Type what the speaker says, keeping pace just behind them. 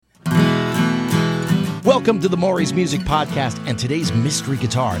Welcome to the Maury's Music Podcast and today's Mystery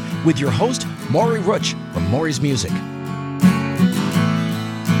Guitar with your host, Maury Rutsch from Maury's Music.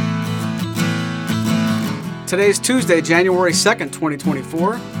 Today's Tuesday, January 2nd,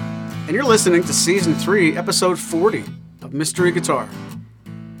 2024, and you're listening to Season 3, Episode 40 of Mystery Guitar.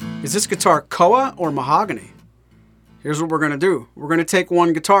 Is this guitar Koa or Mahogany? Here's what we're going to do. We're going to take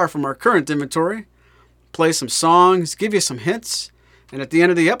one guitar from our current inventory, play some songs, give you some hints, and at the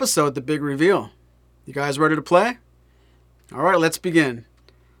end of the episode, the big reveal. You guys ready to play? All right, let's begin.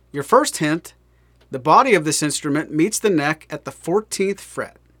 Your first hint, the body of this instrument meets the neck at the 14th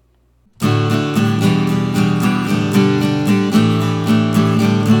fret.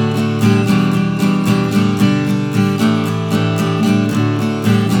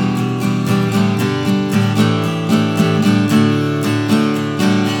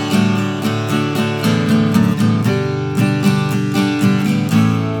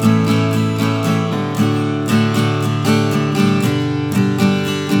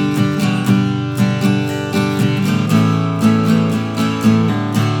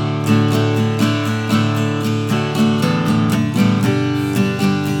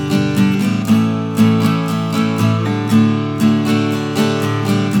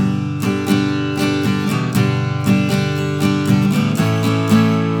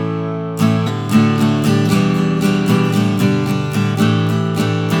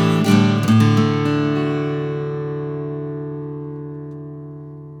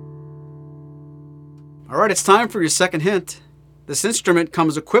 All right, it's time for your second hint. This instrument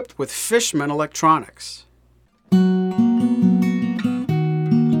comes equipped with Fishman electronics.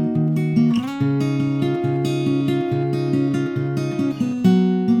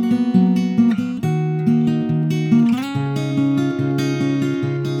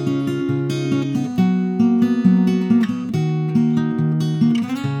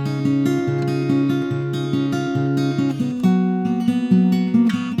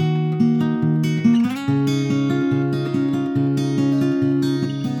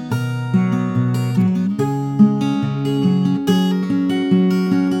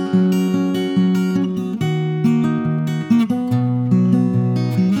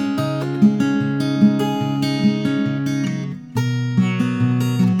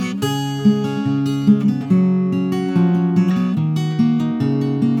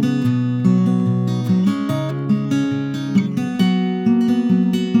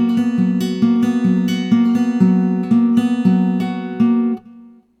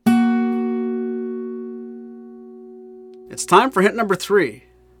 It's time for hint number 3.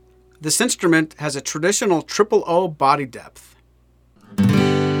 This instrument has a traditional triple O body depth.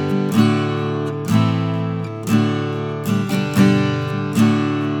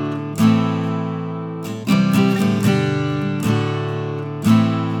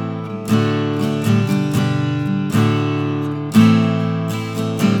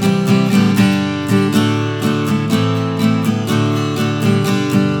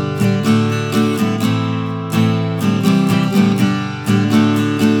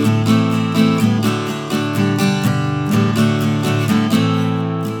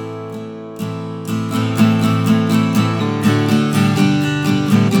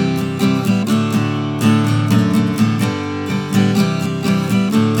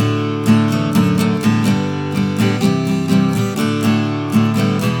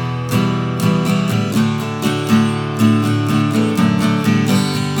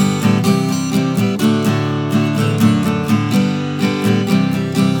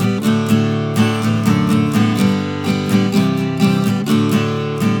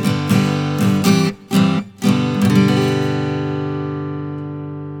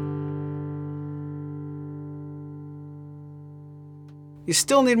 You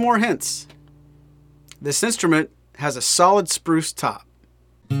still need more hints. This instrument has a solid spruce top.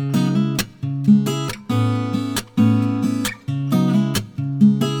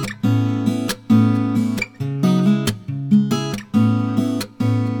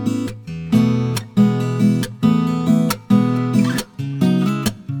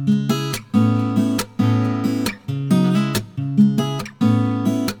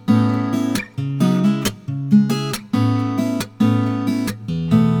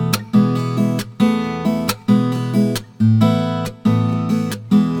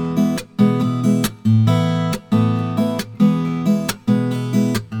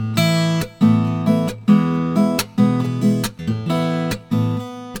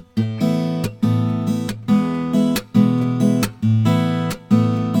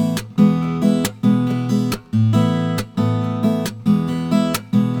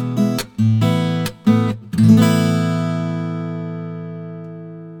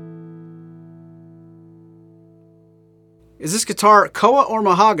 Is this guitar koa or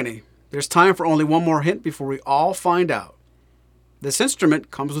mahogany? There's time for only one more hint before we all find out. This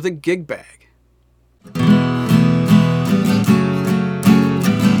instrument comes with a gig bag.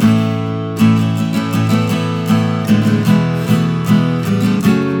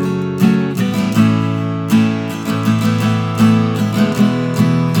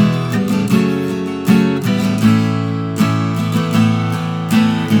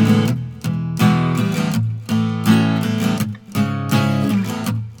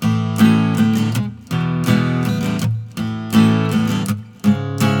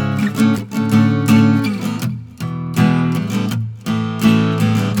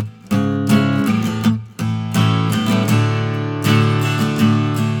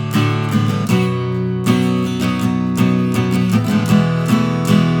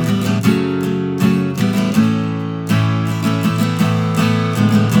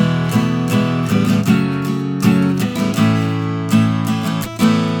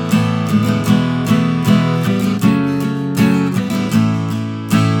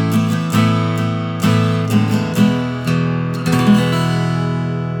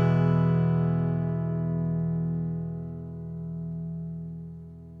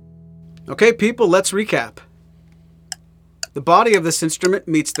 Okay, people, let's recap. The body of this instrument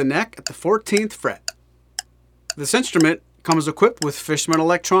meets the neck at the 14th fret. This instrument comes equipped with Fishman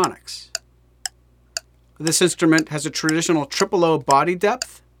electronics. This instrument has a traditional triple O body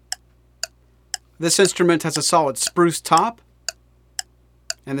depth. This instrument has a solid spruce top.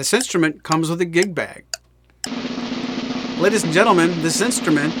 And this instrument comes with a gig bag. Ladies and gentlemen, this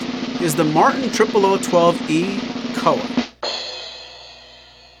instrument is the Martin 0012E Koa.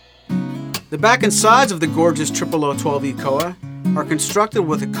 The back and sides of the gorgeous 0012E Koa are constructed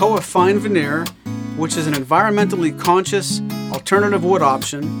with a Koa fine veneer, which is an environmentally conscious alternative wood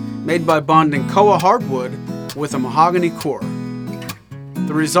option made by bonding Koa hardwood with a mahogany core.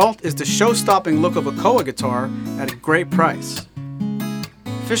 The result is the show-stopping look of a Koa guitar at a great price.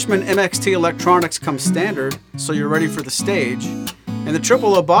 Fishman MXT electronics comes standard, so you're ready for the stage, and the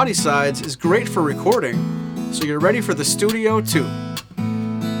 00 body sides is great for recording, so you're ready for the studio too.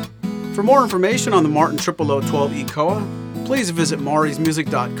 For more information on the Martin 0012E Koa, please visit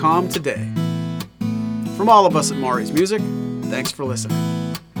maurysmusic.com today. From all of us at Maury's Music, thanks for listening.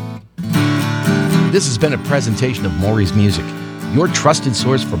 This has been a presentation of Maury's Music, your trusted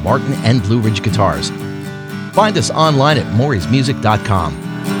source for Martin and Blue Ridge guitars. Find us online at maurysmusic.com.